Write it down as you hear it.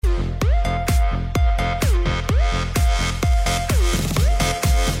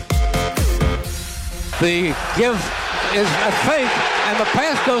The give is a fake, and the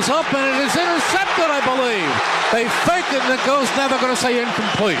pass goes up, and it is intercepted, I believe. They fake it, and it goes, now they're going to say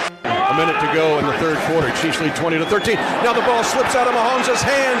incomplete. A minute to go in the third quarter. Chiefs lead 20-13. Now the ball slips out of Mahomes'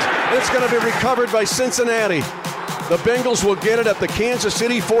 hands, and it's going to be recovered by Cincinnati. The Bengals will get it at the Kansas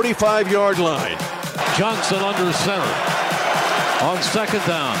City 45-yard line. Johnson under center. On second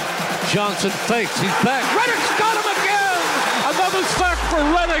down. Johnson fakes. He's back. Reddick's got him again! Another sack for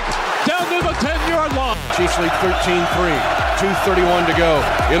Reddick down to the 10-yard line. Chiefs lead 13-3. 2:31 to go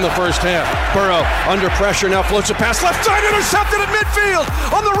in the first half. Burrow under pressure now floats a pass. Left side intercepted at midfield.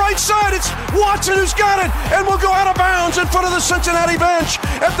 On the right side, it's Watson who's got it and will go out of bounds in front of the Cincinnati bench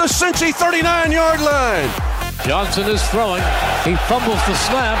at the Cincy 39-yard line. Johnson is throwing. He fumbles the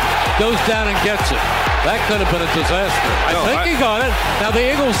snap, goes down and gets it. That could have been a disaster. I think he got it. Now the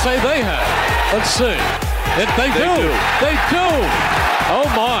Eagles say they have. Let's see. They do. They do. Oh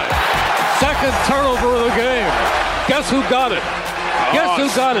my. Second turnover of the game. Guess who got it? Guess who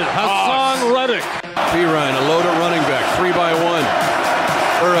got it? Hassan Reddick. Perine, a loaded running back, 3-by-1.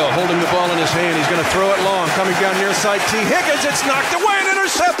 Burrow holding the ball in his hand. He's going to throw it long. Coming down near side, T. Higgins. It's knocked away and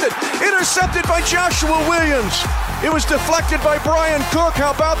intercepted. Intercepted by Joshua Williams. It was deflected by Brian Cook.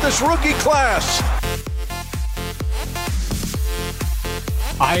 How about this rookie class?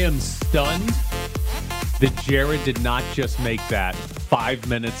 I am stunned that Jared did not just make that 5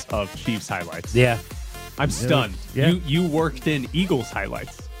 minutes of Chiefs highlights. Yeah. I'm stunned. Yeah. You worked in Eagles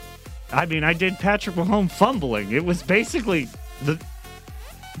highlights. I mean, I did Patrick Mahomes fumbling. It was basically the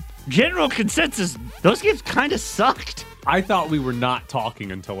general consensus. Those games kind of sucked. I thought we were not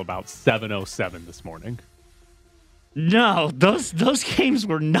talking until about 7:07 this morning. No, those games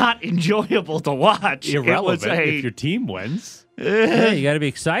were not enjoyable to watch. Irrelevant if your team wins. Yeah, you got to be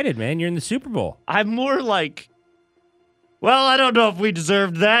excited, man. You're in the Super Bowl. I'm more like, well, I don't know if we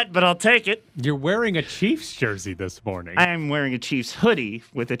deserved that, but I'll take it. You're wearing a Chiefs jersey this morning. I'm wearing a Chiefs hoodie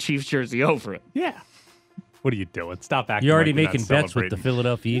with a Chiefs jersey over it. Yeah. What are you doing? Stop acting. You're already like you're making not bets with the celebrating.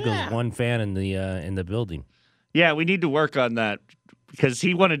 Philadelphia Eagles. One fan in the building. Yeah, we need to work on that because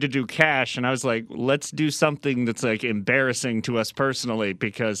he wanted to do cash, and I was like, let's do something that's like embarrassing to us personally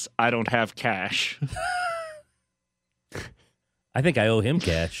because I don't have cash. I think I owe him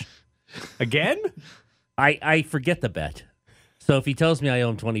cash. Again? I forget the bet. So if he tells me I owe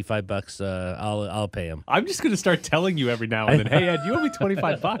him $25, I'll pay him. I'm just going to start telling you every now and then, hey, Ed, you owe me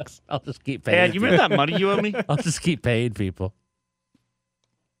 $25. I'll just keep paying. Ed, you remember that money you owe me? I'll just keep paying people.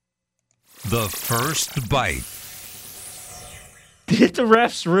 The First Bite. Did the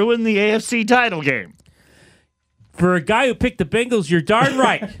refs ruin the AFC title game? For a guy who picked the Bengals, you're darn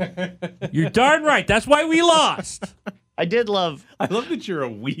right. You're darn right. That's why we lost. I love that you're a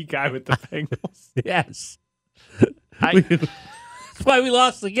wee guy with the Bengals. Yes. That's why we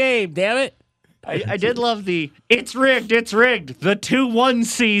lost the game, damn it. I did love the it's rigged. The 2-1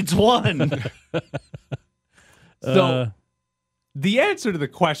 seeds won. So the answer to the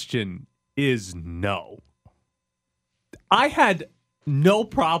question is no. I had no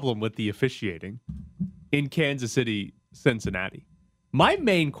problem with the officiating in Kansas City, Cincinnati. My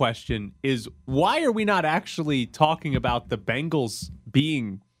main question is, why are we not actually talking about the Bengals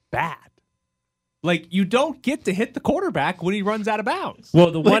being bad? Like, you don't get to hit the quarterback when he runs out of bounds.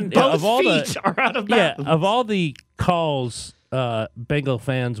 Well, the one Both of all feet are out of bounds. Yeah, of all the calls Bengal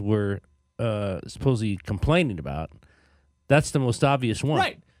fans were supposedly complaining about, that's the most obvious one.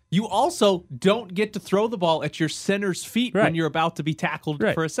 Right. You also don't get to throw the ball at your center's feet when you're about to be tackled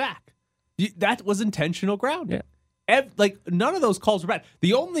for a sack. That was intentional grounding. Yeah. None of those calls were bad.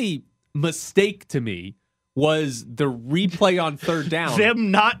 The only mistake to me was the replay on third down. Them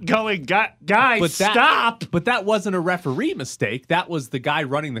not going, guys, stop. But that wasn't a referee mistake. That was the guy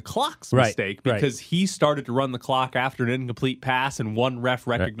running the clock's mistake because he started to run the clock after an incomplete pass, and one ref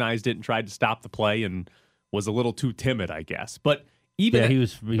recognized it and tried to stop the play and was a little too timid, I guess. But even he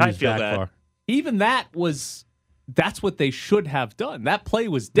was I feel back that. far. Even that's what they should have done. That play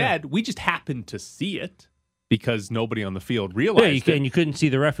was dead. We just happened to see it because nobody on the field realized it. And you couldn't see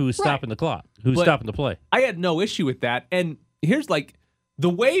the ref who was stopping the clock, who was stopping the play. I had no issue with that. And here's the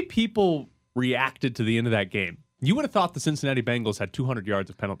way people reacted to the end of that game. You would have thought the Cincinnati Bengals had 200 yards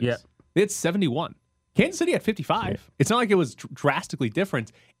of penalties. Yeah. They had 71. Kansas City had 55. Yeah. It's not like it was drastically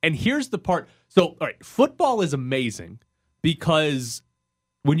different. And here's the part. So, all right, football is amazing because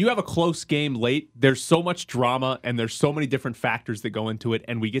when you have a close game late, there's so much drama and there's so many different factors that go into it,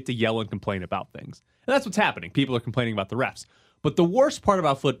 and we get to yell and complain about things. And that's what's happening. People are complaining about the refs. But the worst part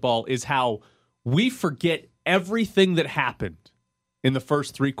about football is how we forget everything that happened in the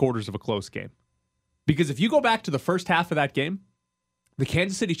first three quarters of a close game. Because if you go back to the first half of that game, the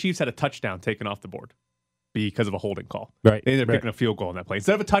Kansas City Chiefs had a touchdown taken off the board. because of a holding call. Right, They ended up right. kicking a field goal on that play.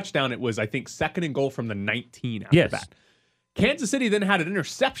 Instead of a touchdown, it was, I think, 2nd and goal from the 19 after Yes. that. Kansas City then had an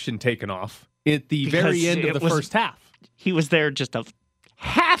interception taken off at the Because very end of it the was- first half. He was there just a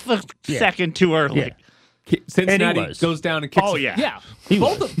half a second too early. Yeah. Cincinnati was. goes down and kicks. Oh, yeah. Yeah.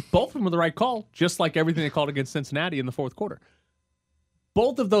 Both of them were the right call, just like everything they called against Cincinnati in the fourth quarter.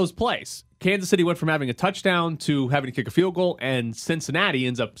 Both of those plays, Kansas City went from having a touchdown to having to kick a field goal, and Cincinnati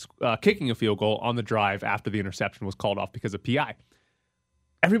ends up kicking a field goal on the drive after the interception was called off because of PI.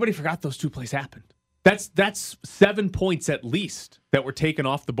 Everybody forgot those 2 plays happened. That's 7 points at least that were taken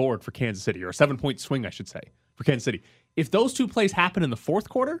off the board for Kansas City, or a 7-point swing, I should say, for Kansas City. If those 2 plays happen in the fourth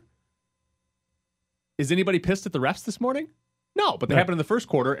quarter, is anybody pissed at the refs this morning? No, but they happened in the first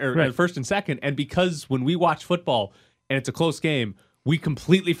quarter, or Right. first and second, and because when we watch football and it's a close game, we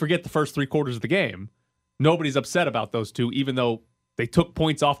completely forget the first 3 quarters of the game. Nobody's upset about those 2, even though they took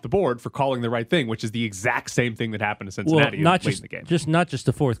points off the board for calling the right thing, which is the exact same thing that happened to Well, Cincinnati not late in the game. not just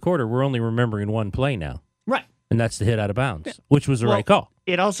the fourth quarter. We're only remembering one play now, Right. and that's the hit out of bounds, which was the right call.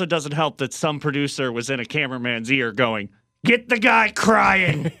 It also doesn't help that some producer was in a cameraman's ear going, "Get the guy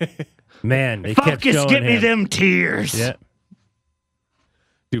crying. Man, they kept Focus, showing get me him. them tears." Yeah.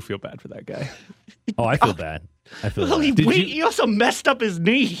 Do feel bad for that guy. Oh, I feel bad. I feel Well, bad. he also messed up his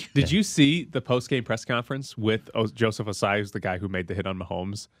knee. Did you see the post-game press conference with Joseph Osai, who's the guy who made the hit on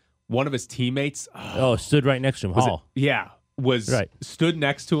Mahomes? One of his teammates, Oh, stood right next to him. Hall. was Right. stood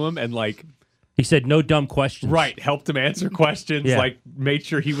next to him and He said, "No dumb questions." helped him answer questions, Yeah. made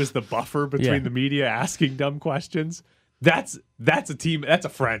sure he was the buffer between Yeah. the media asking dumb questions. That's a team. That's a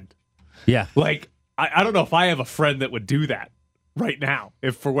friend. Yeah. I don't know if I have a friend that would do that right now.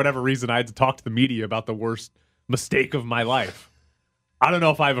 If for whatever reason I had to talk to the media about the worst mistake of my life, I don't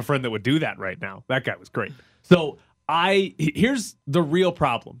know if I have a friend that would do that right now. That guy was great. So here's the real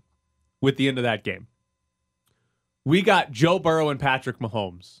problem with the end of that game. We got Joe Burrow and Patrick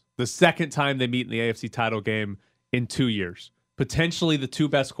Mahomes, the second time they meet in the AFC title game in 2 years. Potentially the 2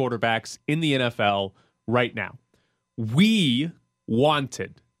 best quarterbacks in the NFL right now. We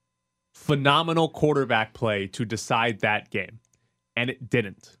wanted phenomenal quarterback play to decide that game, and it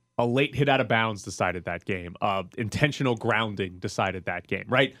didn't. A late hit out of bounds decided that game. Intentional grounding decided that game,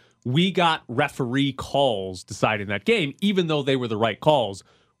 right? We got referee calls deciding that game, even though they were the right calls.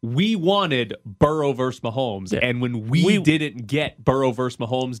 We wanted Burrow versus Mahomes, and when we didn't get Burrow versus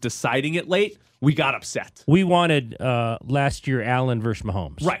Mahomes deciding it late, we got upset. We wanted last year Allen versus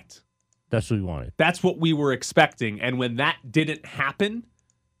Mahomes. Right. That's what we wanted. That's what we were expecting, and when that didn't happen,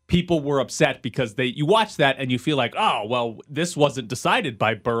 people were upset because you watch that and you feel like, oh, well, this wasn't decided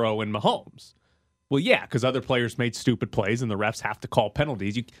by Burrow and Mahomes. Well, yeah, because other players made stupid plays and the refs have to call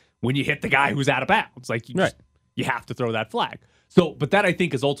penalties when you hit the guy who's out of bounds. You have to throw that flag. So, but that I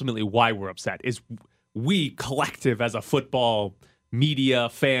think is ultimately why we're upset, is we collective as a football media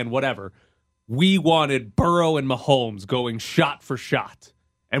fan, whatever, we wanted Burrow and Mahomes going shot for shot.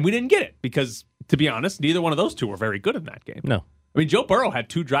 And we didn't get it because, to be honest, neither one of those two were very good in that game. No. I mean, Joe Burrow had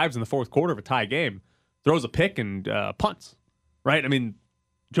 2 drives in the fourth quarter of a tie game, throws a pick and punts, right? I mean,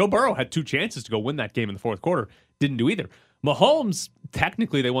 Joe Burrow had 2 chances to go win that game in the fourth quarter, didn't do either. Mahomes,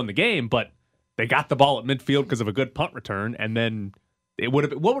 technically they won the game, but they got the ball at midfield because of a good punt return, and then what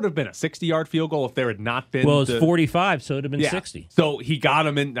would have been a 60-yard field goal if there had not been? Well, it's 45, so it would have been 60. So he got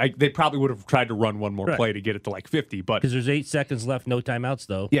him in. They probably would have tried to run one more play to get it to 50, but Because there's 8 seconds left, no timeouts,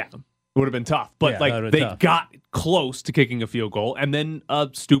 though. yeah, it would have been tough. But Yeah, that would've they been tough. got close to kicking a field goal, and then a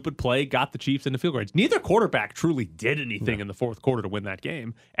stupid play got the Chiefs into field goal range. Neither quarterback truly did anything in the fourth quarter to win that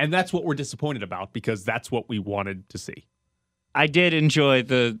game, and that's what we're disappointed about because that's what we wanted to see. I did enjoy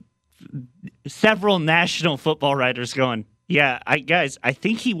the several national football writers going, yeah, I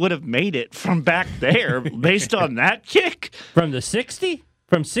think he would have made it from back there based on that kick. From the 60?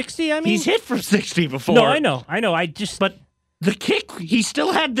 From 60, I mean? He's hit from 60 before. No, I know. But the kick, he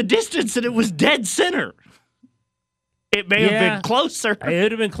still had the distance and it was dead center. It may have been closer. It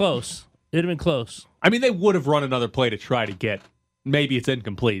would have been close. It would have been close. I mean, they would have run another play to try to get, maybe it's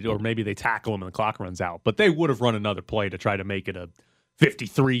incomplete, or maybe they tackle him and the clock runs out, but they would have run another play to try to make it a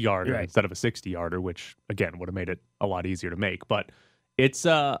 53-yarder instead of a 60-yarder, which, again, would have made it a lot easier to make. But it's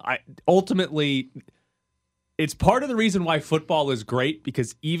ultimately, it's part of the reason why football is great,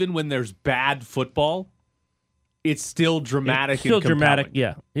 because even when there's bad football, it's still dramatic It's still and compelling. dramatic.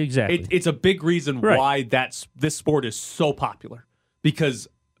 Yeah, exactly. It's a big reason why this sport is so popular, because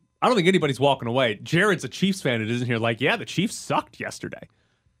I don't think anybody's walking away. Jared's a Chiefs fan that isn't here like, yeah, the Chiefs sucked yesterday.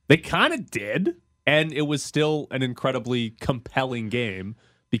 They kind of did, and it was still an incredibly compelling game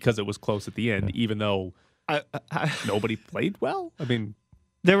because it was close at the end, even though nobody played well. I mean,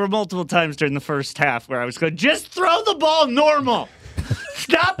 There were multiple times during the first half where I was going, just throw the ball normal.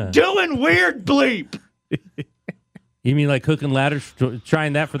 Stop doing weird bleep. You mean like hook and ladder,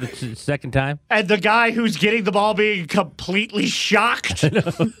 trying that for the second time? And the guy who's getting the ball being completely shocked.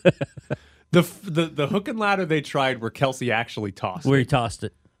 The hook and ladder they tried where Kelsey actually tossed. Where he tossed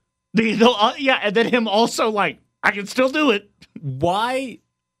it. Yeah, and then him also like, I can still do it. Why?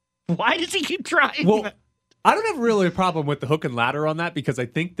 Why does he keep trying? Well, I don't have really a problem with the hook and ladder on that because I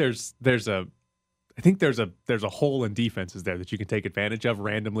think there's a hole in defenses there that you can take advantage of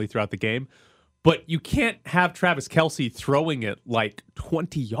randomly throughout the game. But you can't have Travis Kelsey throwing it like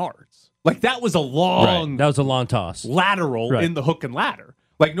 20 yards. Like that was a long That was a long toss. lateral in the hook and ladder.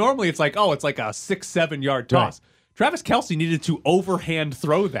 Like normally it's like, oh, it's like a 6-7 yard toss. Right. Travis Kelsey needed to overhand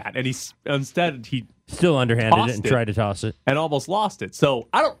throw that, and he Still underhanded tossed it and it. tried to toss it. and almost lost it. So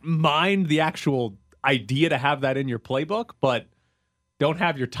I don't mind the actual idea to have that in your playbook, but don't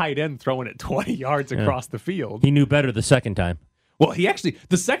have your tight end throwing it 20 yards across the field. He knew better the second time. Well,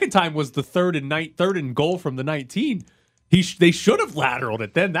 the second time was the third and goal from the 19. They should have lateraled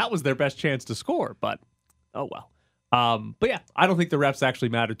it then. That was their best chance to score, but oh well. But yeah, I don't think the refs actually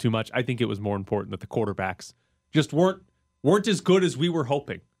mattered too much. I think it was more important that the quarterbacks just weren't as good as we were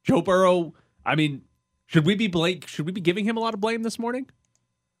hoping. Joe Burrow, I mean, should we be giving him a lot of blame this morning?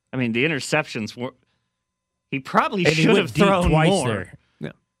 I mean, the interceptions were. He probably And he should went have deep thrown twice more. there.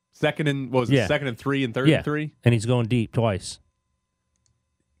 Yeah. Second and 3 and third Yeah. and 3? And he's going deep twice.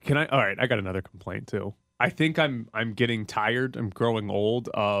 All right, I got another complaint too. I think I'm getting tired. I'm growing old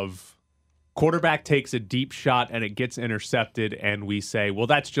of quarterback takes a deep shot and it gets intercepted and we say, well,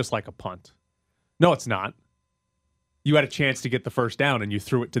 that's just like a punt. No, it's not. You had a chance to get the first down and you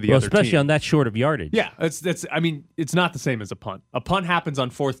threw it to the other especially team. on that short of yardage. Yeah, it's not the same as a punt. A punt happens on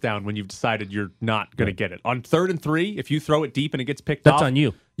fourth down when you've decided you're not going to get it. On 3rd and 3, if you throw it deep and it gets picked off, That's on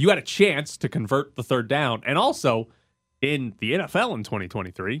you. You had a chance to convert the third down. And also, in the NFL in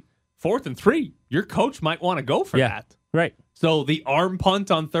 2023, 4th and 3, your coach might want to go for that. Right. So the arm punt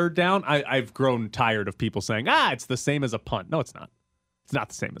on 3rd down, I've grown tired of people saying, it's the same as a punt. No, it's not. It's not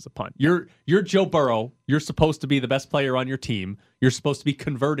the same as a punt. You're Joe Burrow. You're supposed to be the best player on your team. You're supposed to be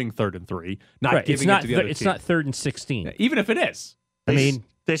converting 3rd and 3, not giving it to the other It's team. not 3rd and 16. Even if it is. I mean,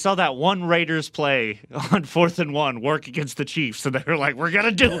 They saw that one Raiders play on 4th and 1 work against the Chiefs, and they were like, we're going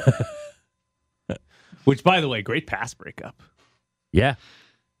to do it. Which, by the way, great pass breakup. yeah.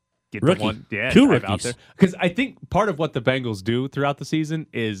 Get Rookie. the one, Two drive out rookies. there. Because I think part of what the Bengals do throughout the season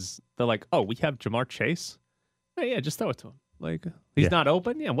is they're like, oh, we have Jamar Chase. Oh, yeah, just throw it to him. Like he's not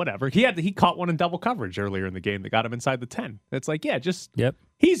open. Yeah, whatever. He caught one in double coverage earlier in the game that got him inside the 10. It's like, yeah,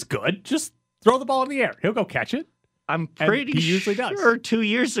 he's good. Just throw the ball in the air. He'll go catch it. I'm pretty he usually does. sure 2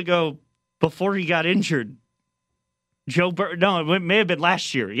 years ago, before he got injured, Joe Burrow, no, it may have been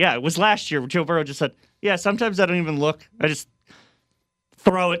last year. Yeah, it was last year. Joe Burrow just said, yeah, sometimes I don't even look. I just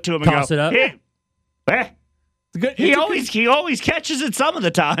throw it to him and Toss go, it up. He always catches it some of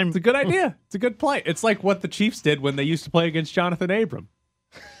the time. It's a good idea. It's a good play. It's like what the Chiefs did when they used to play against Jonathan Abram.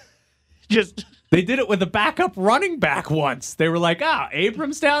 Just They did it with a backup running back once. They were like,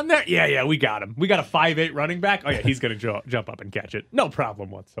 Abrams down there? Yeah, we got him. We got a 5'8 running back. Oh, yeah, he's going to jump up and catch it. No problem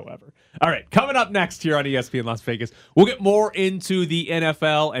whatsoever. All right, coming up next here on ESPN Las Vegas, we'll get more into the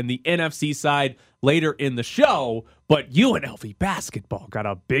NFL and the NFC side later in the show, but UNLV basketball got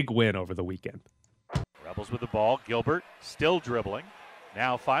a big win over the weekend. Rebels with the ball. Gilbert still dribbling.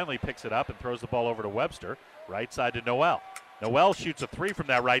 Now finally picks it up and throws the ball over to Webster. Right side to Noel. Noel shoots a 3 from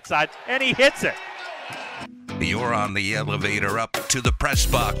that right side, and he hits it. You're on the elevator up to the press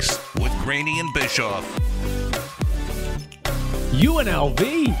box with Graney and Bischoff.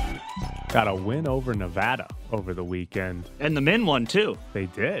 UNLV got a win over Nevada over the weekend. and the men won too. They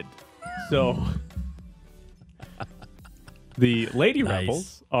did. So the Lady Nice.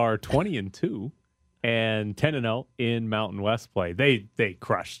 Rebels are 20-2 and 10-0 in Mountain West play. They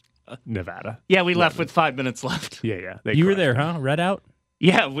crushed Nevada. Yeah, we left with 5 minutes left. Yeah. You were crushed there, it. huh? Red out?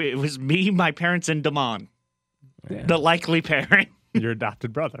 Yeah, it was me, my parents, and Damon. The likely pairing. Your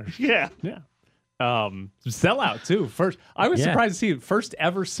adopted brother. Yeah. Yeah. Sellout too. First, I was Yeah. surprised to see it. First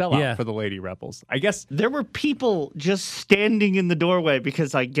ever sellout Yeah. for the Lady Rebels. I guess There were people just standing in the doorway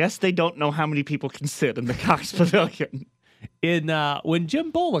because I guess they don't know how many people can sit in the Cox Pavilion. in when Jim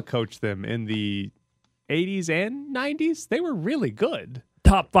Bola coached them in the 80s and 90s, they were really good.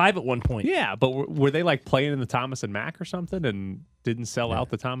 Top 5 at one point. Yeah, but were they like playing in the Thomas and Mack or something and didn't sell out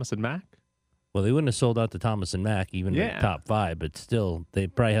the Thomas and Mack? Well, they wouldn't have sold out the Thomas and Mack, even in Yeah. the top 5, but still, they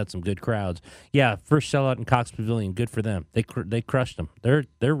probably had some good crowds. Yeah, first sellout in Cox Pavilion, good for them. They crushed them. They're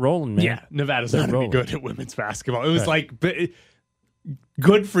rolling, man. Yeah, Nevada's They're not any rolling. good at women's basketball. It was like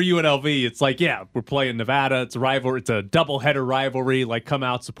good for UNLV. It's like, yeah, we're playing Nevada. It's a rival. It's a doubleheader rivalry. Like, come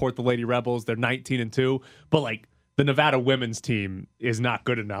out, support the Lady Rebels. They're 19-2. But, like, the Nevada women's team is not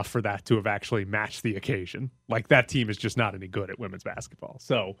good enough for that to have actually matched the occasion. Like, that team is just not any good at women's basketball.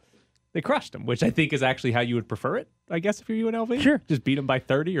 So they crushed them, which I think is actually how you would prefer it, I guess, if you're UNLV. Sure. Just beat them by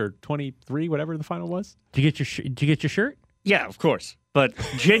 30 or 23, whatever the final was. Did you get your shirt? Yeah, of course. But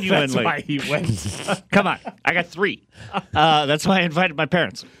genuinely, That's why he wins. come on, I got 3. That's why I invited my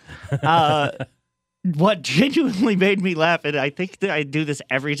parents. What genuinely made me laugh, and I think that I do this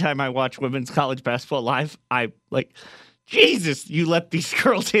every time I watch women's college basketball live, I like, Jesus, you let these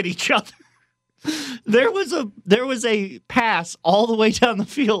girls hit each other. There was a pass all the way down the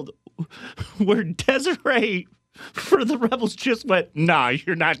field where Desiree for the Rebels just went, nah,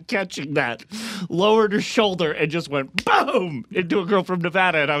 you're not catching that. Lowered her shoulder and just went boom into a girl from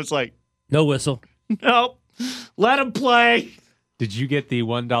Nevada. And I was like, No whistle. nope, let him play. Did you get the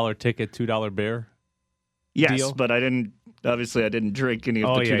 $1 ticket, $2 beer? Yes, Deal? but I didn't drink any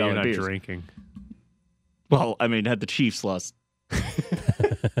of the $2 you're not beers. drinking. Well, I mean, had the Chiefs lost.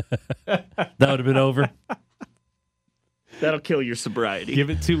 That would have been over. That'll kill your sobriety. Give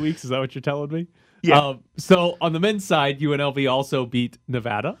it 2 weeks. Is that what you're telling me? Yeah. So on the men's side, UNLV also beat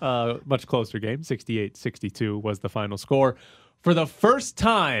Nevada. Much closer game. 68-62 was the final score. For the first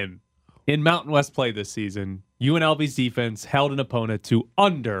time in Mountain West play this season, UNLV's defense held an opponent to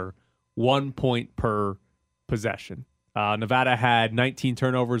under 1 point per possession. Nevada had 19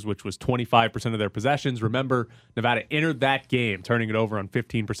 turnovers, which was 25% of their possessions. Remember, Nevada entered that game turning it over on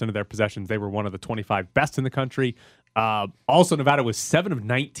 15% of their possessions. They were one of the 25 best in the country. Also, Nevada was 7 of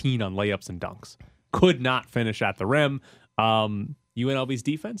 19 on layups and dunks. Could not finish at the rim. UNLV's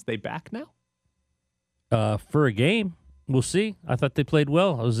defense, they back now? For a game, we'll see. I thought they played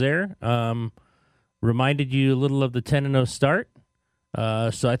well. I was there. Reminded you a little of the 10-0 start.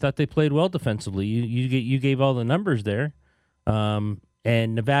 So I thought they played well defensively. You gave all the numbers there. And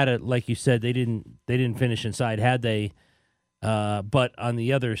Nevada, like you said, they didn't finish inside. Had they? But on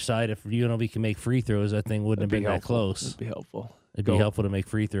the other side, if UNLV can make free throws, that thing wouldn't have been that close. It'd be helpful. It'd be helpful to make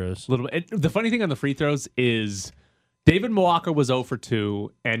free throws. A little bit. The funny thing on the free throws is David Mwaka was 0 for 2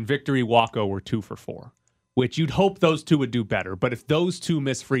 and Victory Wako were 2 for 4, which you'd hope those two would do better. But if those two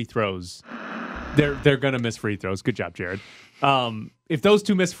miss free throws, they're going to miss free throws. Good job, Jared. If those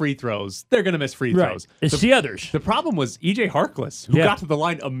two miss free throws, they're going to miss free throws. It's the others. The problem was E.J. Harkless, who got to the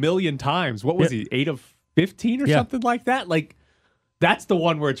line a million times. What was he, 8 of 15 or something like that? Like, that's the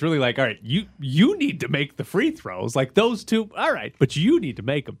one where it's really like, all right, you need to make the free throws. Like, those two, all right, but you need to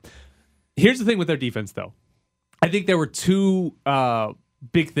make them. Here's the thing with their defense, though. I think there were two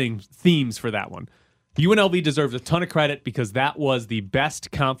big themes for that one. UNLV deserves a ton of credit because that was the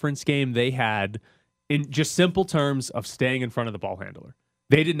best conference game they had in just simple terms of staying in front of the ball handler.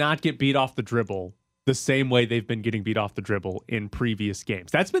 They did not get beat off the dribble the same way they've been getting beat off the dribble in previous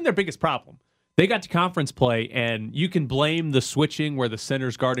games. That's been their biggest problem. They got to conference play, and you can blame the switching where the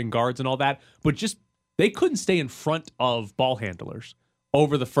center's guarding guards and all that, but just they couldn't stay in front of ball handlers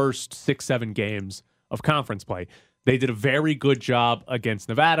over the first 6-7 games of conference play. They did a very good job against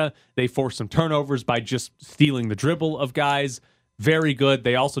Nevada. They forced some turnovers by just stealing the dribble of guys. Very good.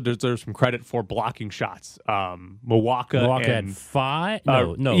 They also deserve some credit for blocking shots. Mwaka had 5.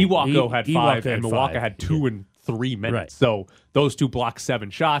 Iwako had 5, and Mwaka 5. had 2 in 3 minutes. Right. So those two blocked 7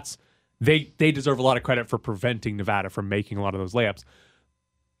 shots. They deserve a lot of credit for preventing Nevada from making a lot of those layups.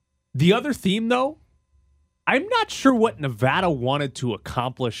 The other theme, though, I'm not sure what Nevada wanted to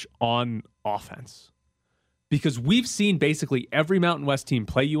accomplish on offense. Because we've seen basically every Mountain West team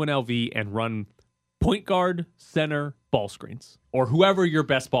play UNLV and run point guard, center, ball screens. Or whoever your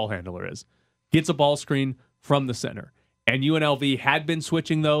best ball handler is gets a ball screen from the center. And UNLV had been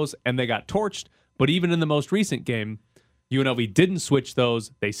switching those, and they got torched. But even in the most recent game, UNLV didn't switch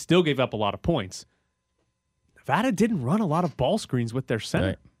those. They still gave up a lot of points. Nevada didn't run a lot of ball screens with their center.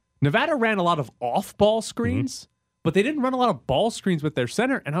 Right. Nevada ran a lot of off-ball screens, but they didn't run a lot of ball screens with their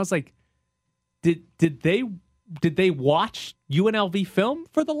center. And I was like, did they watch UNLV film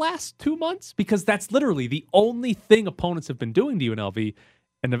for the last 2 months? Because that's literally the only thing opponents have been doing to UNLV,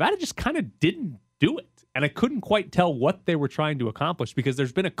 and Nevada just kind of didn't do it. And I couldn't quite tell what they were trying to accomplish because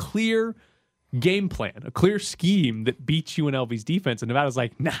there's been a clear game plan, a clear scheme that beats UNLV's defense, and Nevada's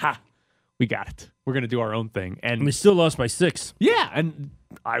like, nah, we got it. We're going to do our own thing. And they still lost by 6. Yeah, and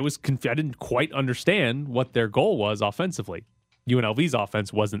I was I didn't quite understand what their goal was offensively. UNLV's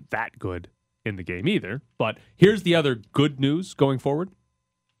offense wasn't that good in the game either. But here's the other good news going forward.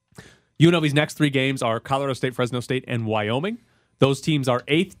 UNLV's next 3 games are Colorado State, Fresno State, and Wyoming. Those teams are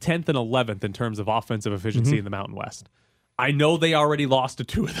 8th, 10th, and 11th in terms of offensive efficiency in the Mountain West. I know they already lost to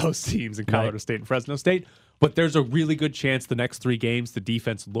two of those teams in Colorado State and Fresno State, but there's a really good chance the next 3 games the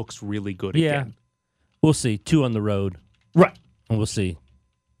defense looks really good again. We'll see. 2 on the road. Right. And we'll see.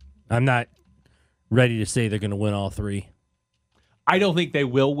 I'm not ready to say they're going to win all 3. I don't think they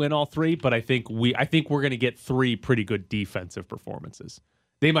will win all 3, but I think we're going to get 3 pretty good defensive performances.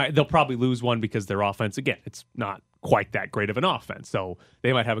 They'll probably lose one because their offense, again, it's not quite that great of an offense. So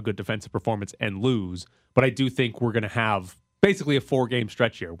they might have a good defensive performance and lose. But I do think we're going to have basically a 4-game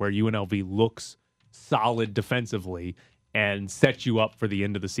stretch here where UNLV looks solid defensively and sets you up for the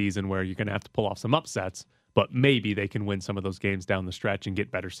end of the season where you're going to have to pull off some upsets. But maybe they can win some of those games down the stretch and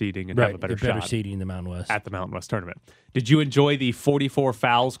get better seeding and have a better shot seeding in the Mountain West. At the Mountain West tournament. Did you enjoy the 44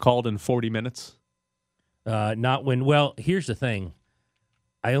 fouls called in 40 minutes? Not when. Well, here's the thing.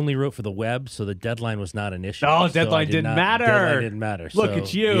 I only wrote for the web, so the deadline was not an issue. Oh, deadline didn't matter. Deadline didn't matter. Look So,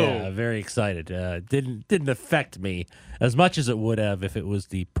 at you. Yeah, very excited. Didn't affect me as much as it would have if it was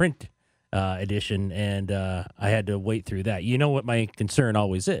the print edition, and I had to wait through that. You know what my concern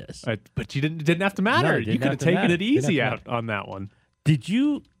always is. But you didn't have to matter. No, it didn't you could have have to taken matter. it easy Didn't have out to on that one. Did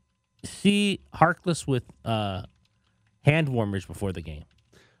you see Harkless with hand warmers before the game?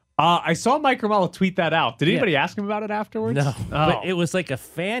 I saw Mike Romalo tweet that out. Did anybody ask him about it afterwards? No, Oh. but it was like a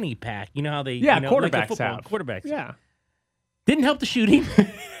fanny pack. You know how they quarterbacks have. Quarterbacks. Yeah. Didn't help the shooting.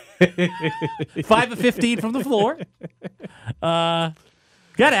 5 of 15 from the floor. Got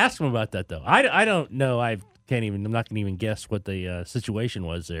to ask him about that though. I don't know. I'm not going to even guess what the situation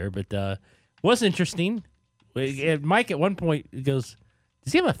was there, but was interesting. Mike at one point goes,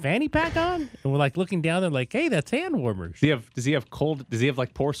 "Does he have a fanny pack on?" And we're like looking down there, like, "Hey, that's hand warmers." Does he have cold? Does he have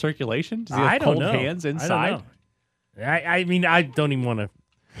like poor circulation? Does he have I don't cold know. hands inside? I don't know. I mean, I don't even want to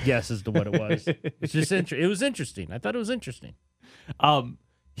guess as to what it was. It's just it was interesting. I thought it was interesting.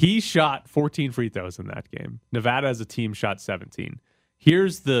 He shot 14 free throws in that game. Nevada as a team shot 17.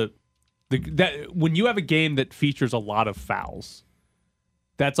 Here's that when you have a game that features a lot of fouls,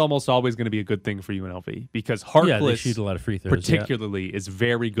 that's almost always going to be a good thing for UNLV because Harkless they shoot a lot of free throws, particularly is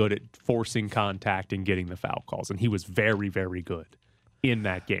very good at forcing contact and getting the foul calls, and he was very, very good in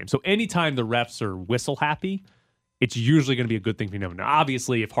that game. So anytime the refs are whistle happy, it's usually going to be a good thing for UNLV. Now,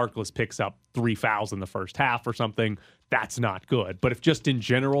 obviously, if Harkless picks up 3 fouls in the first half or something, that's not good. But if just in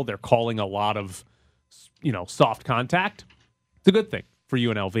general they're calling a lot of, soft contact, it's a good thing for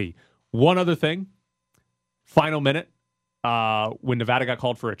UNLV. One other thing, final minute, when Nevada got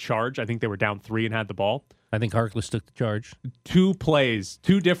called for a charge, I think they were down 3 and had the ball. I think Harkless took the charge. 2 plays,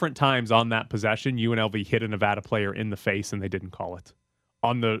 2 different times on that possession, UNLV hit a Nevada player in the face and they didn't call it.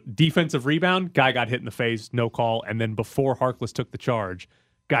 On the defensive rebound, guy got hit in the face, no call. And then before Harkless took the charge,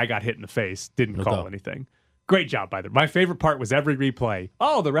 guy got hit in the face, didn't call anything. Great job by them. My favorite part was every replay.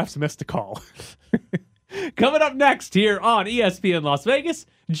 Oh, the refs missed a call. Coming up next here on ESPN Las Vegas,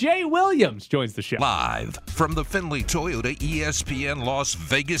 Jay Williams joins the show. Live from the Findlay Toyota ESPN Las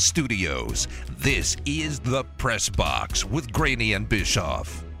Vegas studios, this is The Press Box with Graney and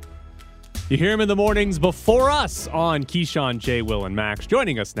Bischoff. You hear him in the mornings before us on Keyshawn, Jay, Will, and Max.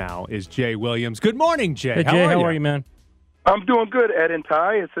 Joining us now is Jay Williams. Good morning, Jay. Hey, Jay, how are you, man? I'm doing good, Ed and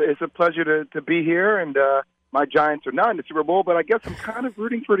Ty. It's a pleasure to be here, and my Giants are not in the Super Bowl, but I guess I'm kind of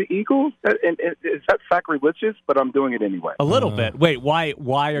rooting for the Eagles. And is that sacrilegious? But I'm doing it anyway. A little bit. Wait,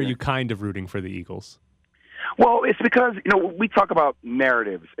 why are you kind of rooting for the Eagles? Well, it's because we talk about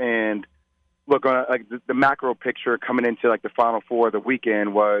narratives, and look, on the macro picture coming into the Final Four of the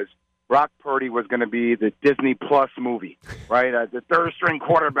weekend was Brock Purdy was going to be the Disney Plus movie, right? The third-string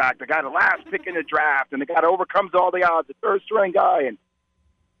quarterback, the guy the last pick in the draft, and the guy that overcomes all the odds, the third-string guy, and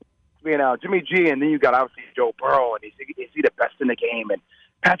Jimmy G, and then you got obviously Joe Burrow, and is he the best in the game? And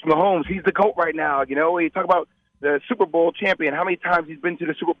Patrick Mahomes, he's the GOAT right now. You talk about the Super Bowl champion, how many times he's been to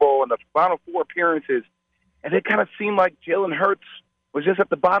the Super Bowl and the Final Four appearances, and it kind of seemed like Jalen Hurts was just at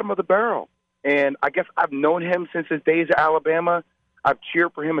the bottom of the barrel. And I guess I've known him since his days at Alabama. I've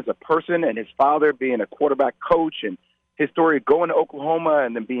cheered for him as a person and his father being a quarterback coach and his story of going to Oklahoma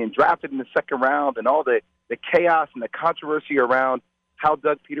and then being drafted in the second round and all the chaos and the controversy around how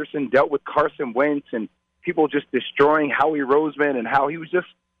Doug Peterson dealt with Carson Wentz and people just destroying Howie Roseman and how he was just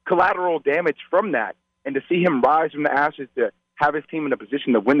collateral damage from that. And to see him rise from the ashes to have his team in a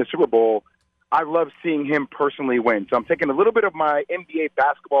position to win the Super Bowl, I love seeing him personally win. So I'm taking a little bit of my NBA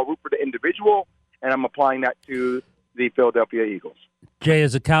basketball root for the individual, and I'm applying that to the Philadelphia Eagles. Jay,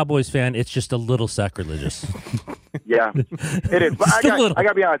 as a Cowboys fan, it's just a little sacrilegious. Yeah, it is. But I got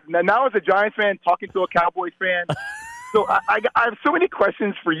to be honest. Now as a Giants fan talking to a Cowboys fan, so I have so many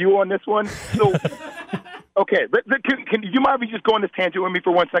questions for you on this one. So, okay, can you mind me just go on this tangent with me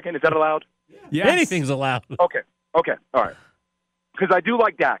for 1 second? Is that allowed? Yes. Anything's allowed. Okay. Okay, all right. Because I do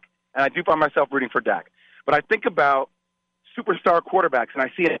like Dak, and I do find myself rooting for Dak. But I think about superstar quarterbacks, and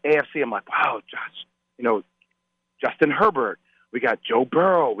I see an AFC. I'm like, wow, Josh, Justin Herbert. We got Joe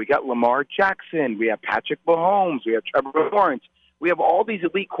Burrow. We got Lamar Jackson. We have Patrick Mahomes. We have Trevor Lawrence. We have all these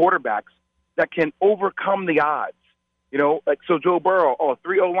elite quarterbacks that can overcome the odds. So Joe Burrow,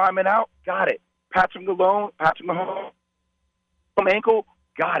 3 O-linemen out, got it. Patrick Mahomes, ankle,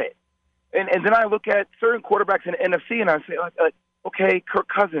 got it. And then I look at certain quarterbacks in the NFC, and I say, okay, Kirk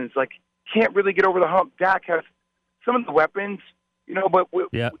Cousins, can't really get over the hump. Dak has some of the weapons, but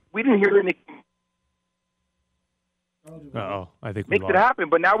we didn't hear anything. I think we makes it happen.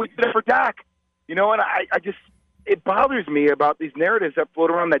 But now we did it for Dak, and I just it bothers me about these narratives that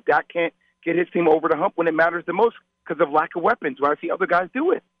float around that Dak can't get his team over the hump when it matters the most because of lack of weapons. When I see other guys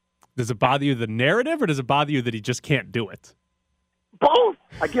do it. Does it bother you the narrative, or does it bother you that he just can't do it? Both,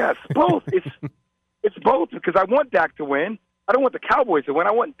 I guess. Both. It's both because I want Dak to win. I don't want the Cowboys to win.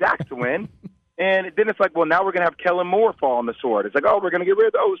 I want Dak to win. And then it's like, well, now we're going to have Kellen Moore fall on the sword. It's like, we're going to get rid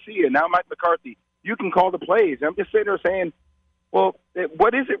of the OC, and now Mike McCarthy. You can call the plays. And I'm just sitting there saying, well,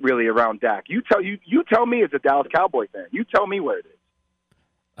 what is it really around Dak? You tell me as a Dallas Cowboy fan. You tell me what it is.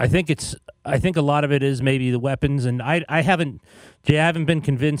 I think a lot of it is maybe the weapons, and I haven't been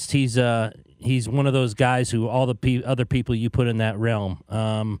convinced he's one of those guys who all the other people you put in that realm.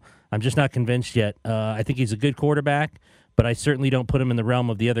 I'm just not convinced yet. I think he's a good quarterback, but I certainly don't put him in the realm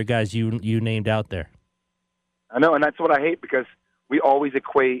of the other guys you named out there. I know, and that's what I hate because we always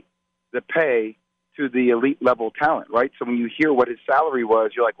equate the pay to the elite level talent, right? So when you hear what his salary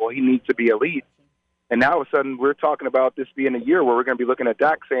was, you're like, well, he needs to be elite. And now all of a sudden we're talking about this being a year where we're going to be looking at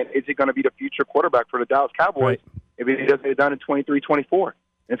Dak saying, is he going to be the future quarterback for the Dallas Cowboys if he doesn't get it done in 23-24?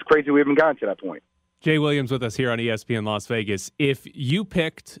 It's crazy we haven't gotten to that point. Jay Williams with us here on ESPN Las Vegas. If you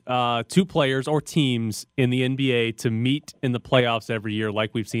picked 2 players or teams in the NBA to meet in the playoffs every year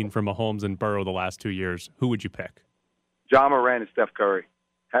like we've seen from Mahomes and Burrow the last 2 years, who would you pick? Ja Morant and Steph Curry,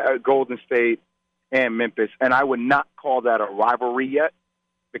 Golden State and Memphis. And I would not call that a rivalry yet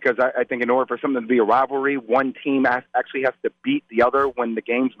because I think in order for something to be a rivalry, one team actually has to beat the other when the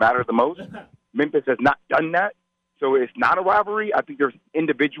games matter the most. Memphis has not done that, so it's not a rivalry. I think there's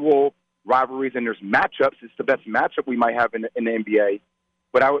individual rivalries and there's matchups. It's the best matchup we might have in the NBA.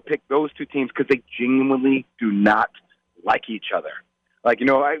 But I would pick those 2 teams because they genuinely do not like each other.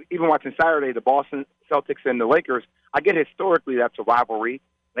 Even watching Saturday, the Boston Celtics and the Lakers, I get historically that's a rivalry.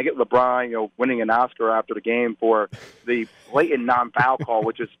 I get LeBron, winning an Oscar after the game for the blatant non-foul call,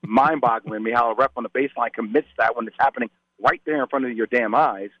 which is mind-boggling to me how a ref on the baseline commits that when it's happening right there in front of your damn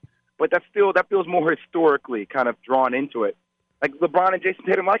eyes. But that feels more historically kind of drawn into it. Like LeBron and Jason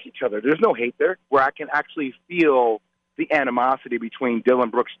Tatum like each other. There's no hate there where I can actually feel the animosity between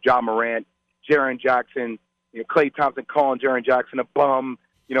Dylan Brooks, Ja Morant, Jaren Jackson, Klay Thompson calling Jaren Jackson a bum,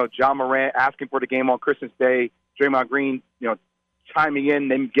 Ja Morant asking for the game on Christmas Day, Draymond Green, chiming in,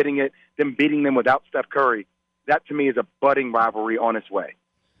 them getting it, them beating them without Steph Curry. That to me is a budding rivalry on its way.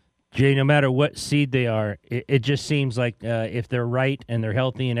 Jay, no matter what seed they are, it just seems like if they're right and they're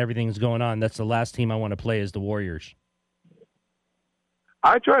healthy and everything's going on, that's the last team I want to play is the Warriors.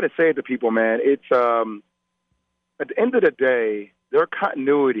 I try to say to people, man, it's at the end of the day, their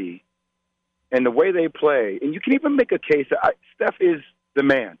continuity and the way they play, and you can even make a case that Steph is the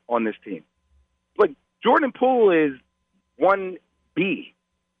man on this team. Like Jordan Poole is 1B.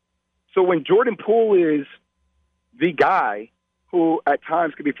 So when Jordan Poole is the guy who at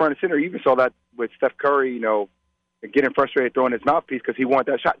times could be front and center, you even saw that with Steph Curry, getting frustrated throwing his mouthpiece because he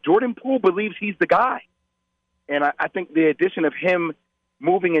wanted that shot. Jordan Poole believes he's the guy. And I think the addition of him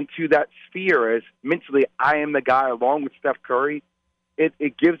moving into that sphere as mentally, I am the guy along with Steph Curry,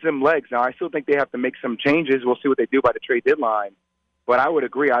 it gives them legs. Now, I still think they have to make some changes. We'll see what they do by the trade deadline. But I would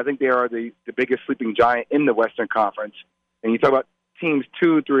agree. I think they are the biggest sleeping giant in the Western Conference. And you talk about teams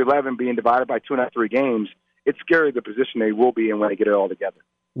 2 through 11 being divided by 2.5-3 games, it's scary the position they will be in when they get it all together.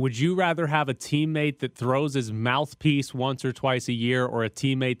 Would you rather have a teammate that throws his mouthpiece once or twice a year or a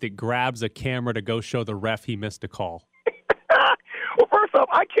teammate that grabs a camera to go show the ref he missed a call? Well, first off,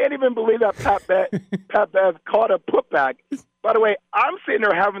 I can't even believe that Pat Bev caught a putback. By the way, I'm sitting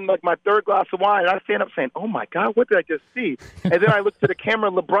there having like my 3rd glass of wine, and I stand up saying, oh, my God, what did I just see? And then I look to the camera.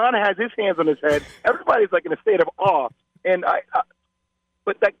 LeBron has his hands on his head. Everybody's like in a state of awe. And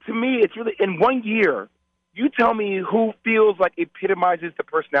but like to me, it's really in 1 year, you tell me who feels like epitomizes the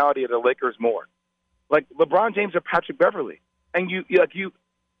personality of the Lakers more. Like LeBron James or Patrick Beverly. And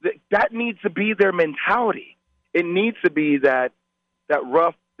that needs to be their mentality. It needs to be that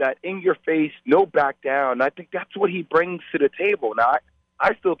rough, that in-your-face, no back down. And I think that's what he brings to the table. Now,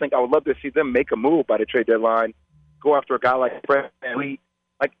 I still think I would love to see them make a move by the trade deadline go after a guy like Fred VanVleet.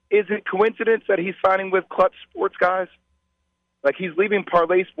 Like, is it coincidence that he's signing with Clutch Sports, guys? Like, he's leaving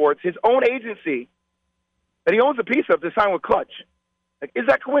Parlay Sports, his own agency that he owns a piece of, to sign with Clutch. Like, is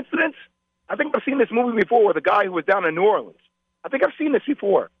that coincidence? I think I've seen this movie before with a guy who was down in New Orleans. I think I've seen this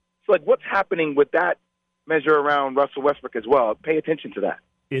before. So, like, what's happening with that measure around Russell Westbrook as well? Pay attention to that.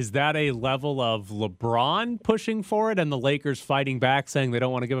 Is that a level of LeBron pushing for it and the Lakers fighting back, saying they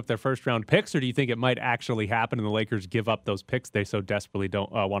don't want to give up their first-round picks, or do you think it might actually happen and the Lakers give up those picks they so desperately don't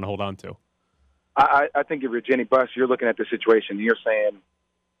want to hold on to? I think if you're Jenny Buss, you're looking at the situation and you're saying,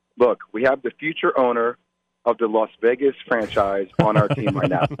 look, we have the future owner of the Las Vegas franchise on our team right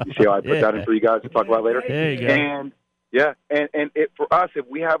now. You see how I put that in for you guys to talk about later? There you go. And, yeah, and for us, if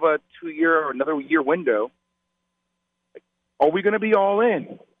we have a 2-year or another year window, are we going to be all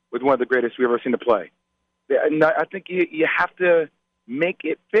in with one of the greatest we've ever seen to play? And I think you have to make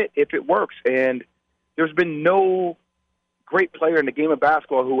it fit if it works. And there's been no great player in the game of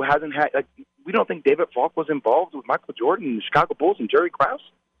basketball who hasn't had, like, we don't think David Falk was involved with Michael Jordan and the Chicago Bulls and Jerry Krause?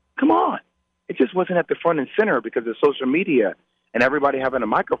 Come on. It just wasn't at the front and center because of social media and everybody having a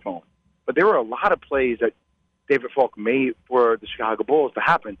microphone. But there were a lot of plays that David Falk made for the Chicago Bulls to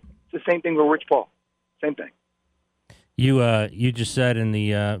happen. It's the same thing with Rich Paul. Same thing. You just said in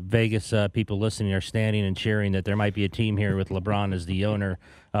the Vegas people listening are standing and cheering that there might be a team here with LeBron as the owner.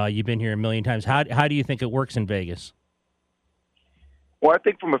 You've been here a million times. How do you think it works in Vegas? Well, I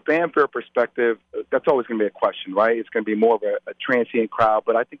think from a fanfare perspective, that's always going to be a question, right? It's going to be more of a transient crowd,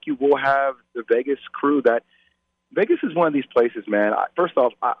 but I think you will have the Vegas crew. That Vegas is one of these places, man. First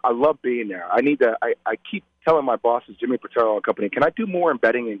off, I love being there. I keep telling my bosses, Jimmy Patero and company, can I do more in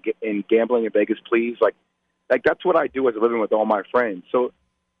betting and gambling in Vegas, please? Like that's what I do as a living with all my friends. So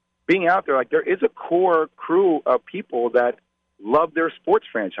being out there, like, there is a core crew of people that love their sports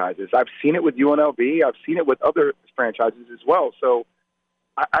franchises. I've seen it with UNLV. I've seen it with other franchises as well. So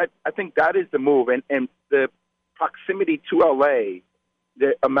I think that is the move. And the proximity to L.A.,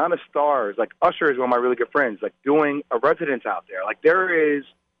 the amount of stars, like Usher is one of my really good friends, like doing a residence out there. Like, there is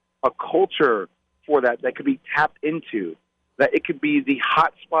a culture for that could be tapped into, that it could be the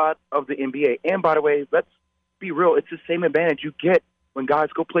hot spot of the NBA. And by the way, let's be real, it's the same advantage you get when guys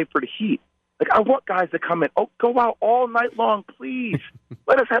go play for the Heat. Like, I want guys to come in, go out all night long, please.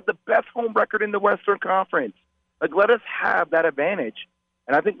 Let us have the best home record in the Western Conference. Like, let us have that advantage.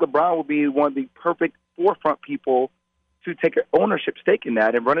 And I think LeBron will be one of the perfect forefront people to take an ownership stake in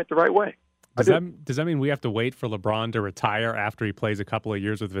that and run it the right way. Does that mean we have to wait for LeBron to retire after he plays a couple of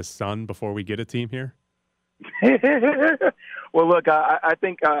years with his son before we get a team here? Well, look, I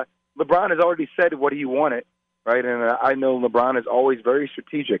think LeBron has already said what he wanted, right? And I know LeBron is always very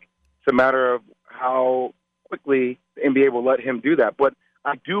strategic. It's a matter of how quickly the NBA will let him do that. But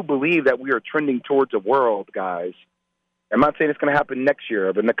I do believe that we are trending towards a world, guys. I'm not saying it's going to happen next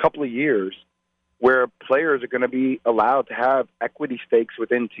year, but in a couple of years, where players are going to be allowed to have equity stakes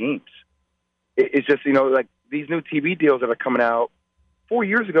within teams. It's just, like these new TV deals that are coming out. 4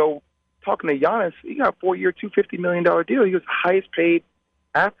 years ago, talking to Giannis, he got a 4-year, $250 million deal. He was the highest paid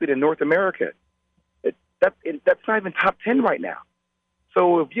athlete in North America. That's not even top 10 right now.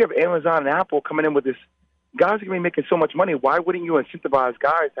 So if you have Amazon and Apple coming in with this, guys are going to be making so much money. Why wouldn't you incentivize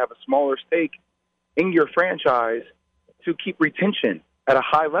guys to have a smaller stake in your franchise to keep retention at a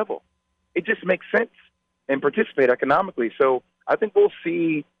high level? It just makes sense and participate economically. So I think we'll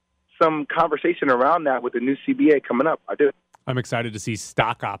see some conversation around that with the new CBA coming up. I do. I'm excited to see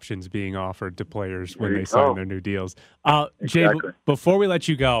stock options being offered to players when they sign their new deals. Jay, before we let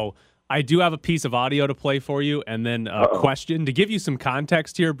you go, I do have a piece of audio to play for you and then a question. To give you some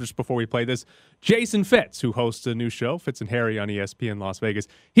context here, just before we play this, Jason Fitz, who hosts a new show, Fitz and Harry on ESPN Las Vegas,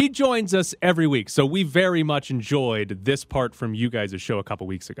 he joins us every week. So we very much enjoyed this part from you guys' show a couple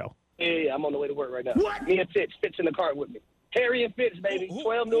weeks ago. Yeah, I'm on the way to work right now. What? Me and Fitz in the car with me. Harry and Fitz, baby.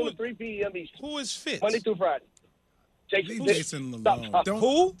 12 noon to 3 p.m. Eastern. Who is Fitz? Monday through Friday. Jason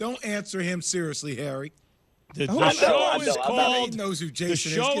alone. Don't answer him seriously, Harry. The show is called. He knows who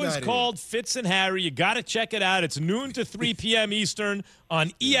Jason the show is called Fitz and Harry. You got to check it out. It's noon to 3 p.m. Eastern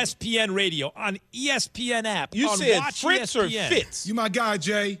on ESPN Radio, on ESPN app. You on said Watch Fritz ESPN. or Fitz? You my guy,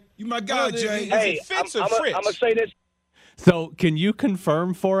 Jay. You my guy, Jay. Hey, Fitz I'm or Fritz? I'm gonna say this. So can you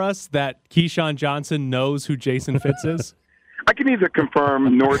confirm for us that Keyshawn Johnson knows who Jason Fitz is? I can neither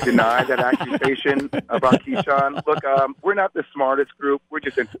confirm nor deny that accusation about Keyshawn. Look, we're not the smartest group. We're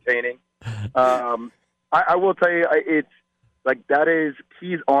just entertaining. I will tell you, it's like that is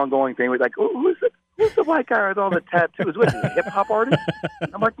Key's ongoing thing. With like, who's the white guy with all the tattoos? What is he, a hip hop artist?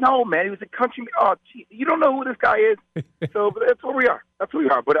 I'm like, no, man, he was a country. Oh, gee, you don't know who this guy is. So that's where we are. That's where we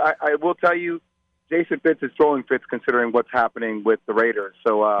are. But I will tell you, Jason Fitz is throwing fits considering what's happening with the Raiders.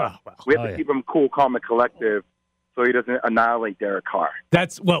 So we have to keep him cool, calm, and collective so he doesn't annihilate Derek Carr.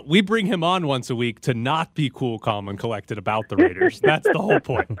 We bring him on once a week to not be cool, calm, and collected about the Raiders. That's the whole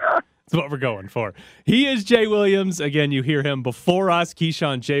point. That's what we're going for. He is Jay Williams. Again, you hear him before us,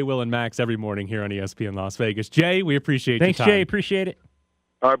 Keyshawn, Jay, Will, and Max every morning here on ESPN Las Vegas. Jay, we appreciate your time. Thanks, Jay. Appreciate it.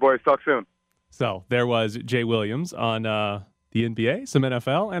 All right, boys. Talk soon. So there was Jay Williams on the NBA, some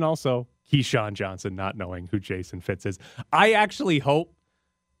NFL, and also Keyshawn Johnson not knowing who Jason Fitz is. I actually hope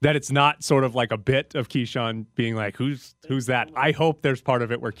that it's not sort of like a bit of Keyshawn being like, who's that? I hope there's part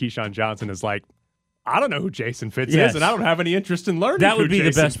of it where Keyshawn Johnson is like, I don't know who Jason Fitz is, and I don't have any interest in learning That would be who the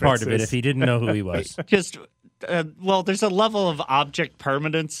Jason best part Fitz of it is. if he didn't know who he was. Just, there's a level of object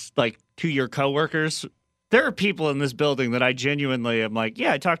permanence, like, to your coworkers. There are people in this building that I genuinely am like,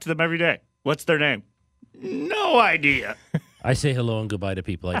 yeah, I talk to them every day. What's their name? No idea. I say hello and goodbye to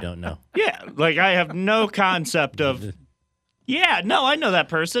people I don't know. Yeah, like I have no concept of, I know that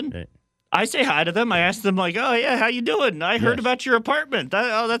person. Right. I say hi to them. I ask them like, oh, yeah, how you doing? I heard about your apartment.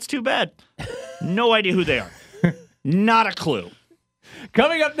 That's too bad. No idea who they are. Not a clue.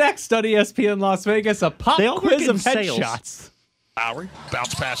 Coming up next on ESPN Las Vegas, a pop They all quiz work in of sales. headshots. Lowry,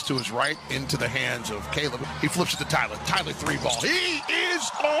 bounce pass to his right into the hands of Caleb. He flips it to Tyler. Tyler, 3 ball. He is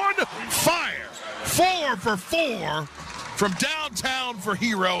on fire. 4 for 4 from downtown for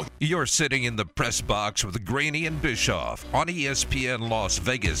Hero. You're sitting in the press box with Graney and Bischoff on ESPN Las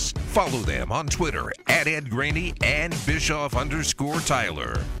Vegas. Follow them on Twitter at Ed Graney and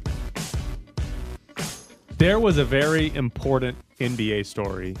Bischoff_Tyler. There was a very important NBA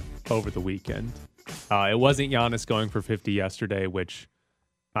story over the weekend. It wasn't Giannis going for 50 yesterday, which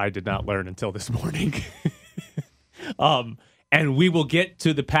I did not learn until this morning. And we will get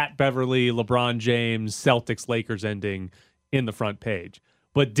to the Pat Beverly, LeBron James, Celtics, Lakers ending in the front page.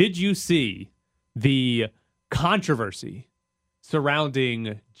 But did you see the controversy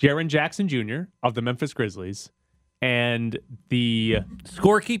surrounding Jaren Jackson Jr. of the Memphis Grizzlies and the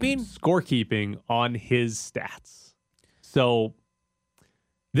scorekeeping on his stats? So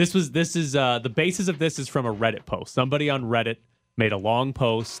this is the basis of this is from a Reddit post. Somebody on Reddit made a long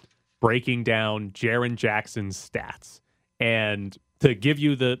post breaking down Jaren Jackson's stats. And to give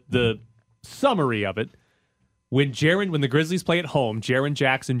you the summary of it, when the Grizzlies play at home, Jaren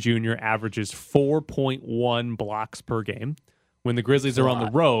Jackson Jr. averages 4.1 blocks per game. When the Grizzlies are on the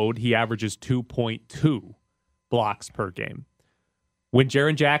road, he averages 2.2 blocks per game. When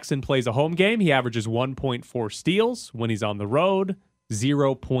Jaren Jackson plays a home game, he averages 1.4 steals. When he's on the road,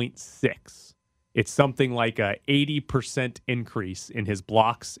 0.6. It's something like a 80% increase in his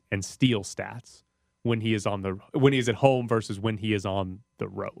blocks and steal stats when he is at home versus when he is on the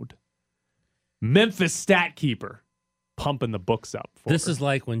road. Memphis stat keeper pumping the books up. This is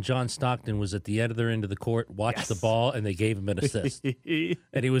like when John Stockton was at the other end of the court, watched the ball, and they gave him an assist.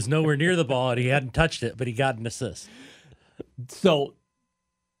 And he was nowhere near the ball, and he hadn't touched it, but he got an assist. So,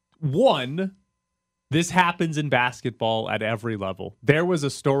 this happens in basketball at every level. There was a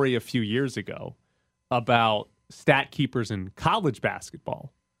story a few years ago about stat keepers in college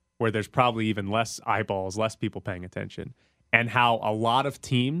basketball, where there's probably even less eyeballs, less people paying attention, and how a lot of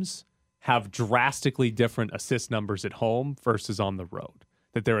teams have drastically different assist numbers at home versus on the road.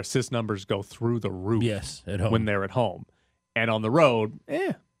 That their assist numbers go through the roof at home. when they're at home. And on the road,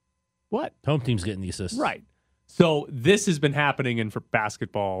 what? Home team's getting the assists. Right. So this has been happening in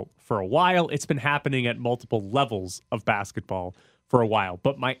basketball for a while. It's been happening at multiple levels of basketball for a while.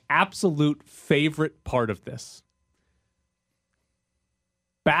 But my absolute favorite part of this,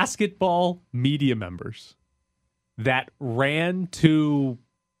 basketball media members that ran to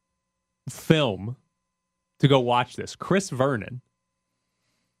film to go watch this. Chris Vernon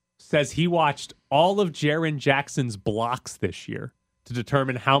says he watched all of Jaren Jackson's blocks this year to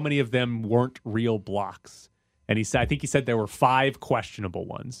determine how many of them weren't real blocks. And I think he said there were 5 questionable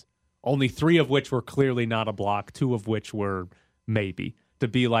ones, only 3 of which were clearly not a block, 2 of which were maybe. To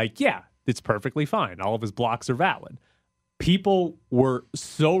be like, yeah, it's perfectly fine. All of his blocks are valid. People were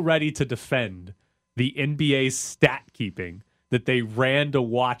so ready to defend the NBA's stat keeping that they ran to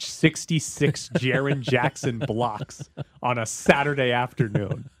watch 66 Jaren Jackson blocks on a Saturday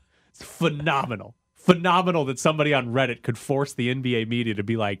afternoon. It's phenomenal. Phenomenal that somebody on Reddit could force the NBA media to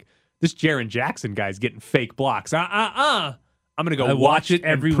be like, this Jaren Jackson guy's getting fake blocks. I'm going to go watch it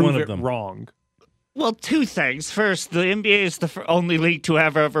every and prove one of it them wrong. Well, 2 things. First, the NBA is the only league to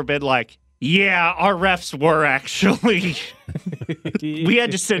have ever been like, yeah, our refs were actually. We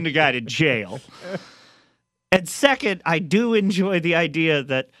had to send a guy to jail. And second, I do enjoy the idea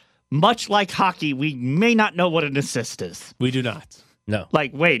that, much like hockey, we may not know what an assist is. We do not. No.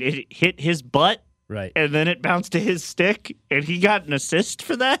 Like, wait, it hit his butt? Right. And then it bounced to his stick, and he got an assist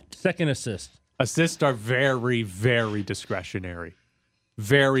for that? Second assist. Assists are very, very discretionary.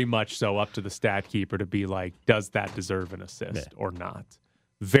 Very much so up to the stat keeper to be like, does that deserve an assist or not?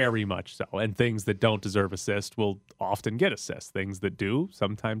 Very much so. And things that don't deserve assist will often get assists. Things that do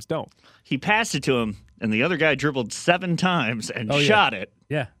sometimes don't. He passed it to him, and the other guy dribbled 7 times and shot it.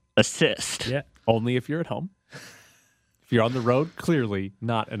 Yeah. Assist. Yeah. Only if you're at home. If you're on the road, clearly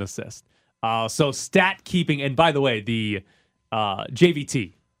not an assist. So stat keeping, and by the way, the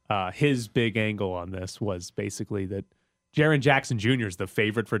JVT, his big angle on this was basically that Jaren Jackson Jr. is the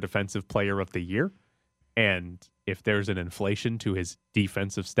favorite for Defensive Player of the Year. And if there's an inflation to his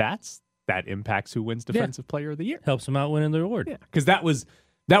defensive stats, that impacts who wins Defensive Player of the Year. Helps him out winning the award. Yeah, because that was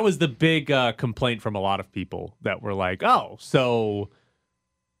the big complaint from a lot of people that were like, oh, so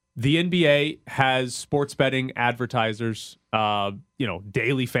the NBA has sports betting advertisers,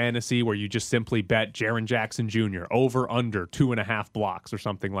 daily fantasy where you just simply bet Jaren Jackson Jr. over under 2.5 blocks or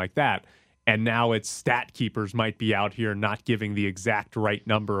something like that. And now it's stat keepers might be out here not giving the exact right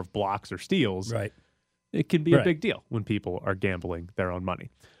number of blocks or steals. Right. It can be a big deal when people are gambling their own money.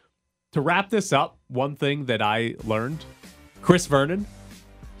 To wrap this up, one thing that I learned, Chris Vernon,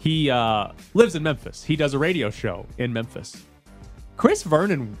 he lives in Memphis. He does a radio show in Memphis. Chris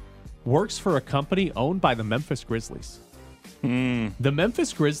Vernon works for a company owned by the Memphis Grizzlies. The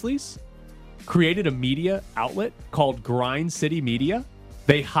Memphis Grizzlies created a media outlet called Grind City Media.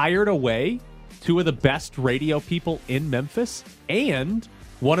 They hired away 2 of the best radio people in Memphis and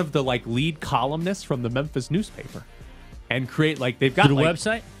one of the lead columnists from the Memphis newspaper, and create they've got a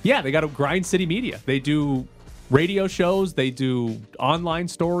website. Yeah, they got a Grind City Media. They do radio shows. They do online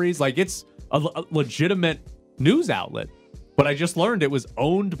stories. It's a legitimate news outlet. But I just learned it was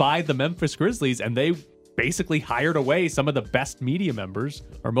owned by the Memphis Grizzlies, and they basically hired away some of the best media members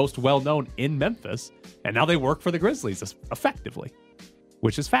or most well-known in Memphis, and now they work for the Grizzlies effectively,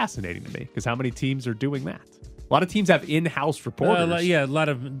 which is fascinating to me because how many teams are doing that? A lot of teams have in-house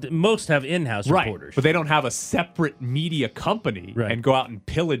reporters. Most have in-house reporters. But they don't have a separate media company and go out and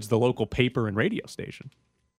pillage the local paper and radio station.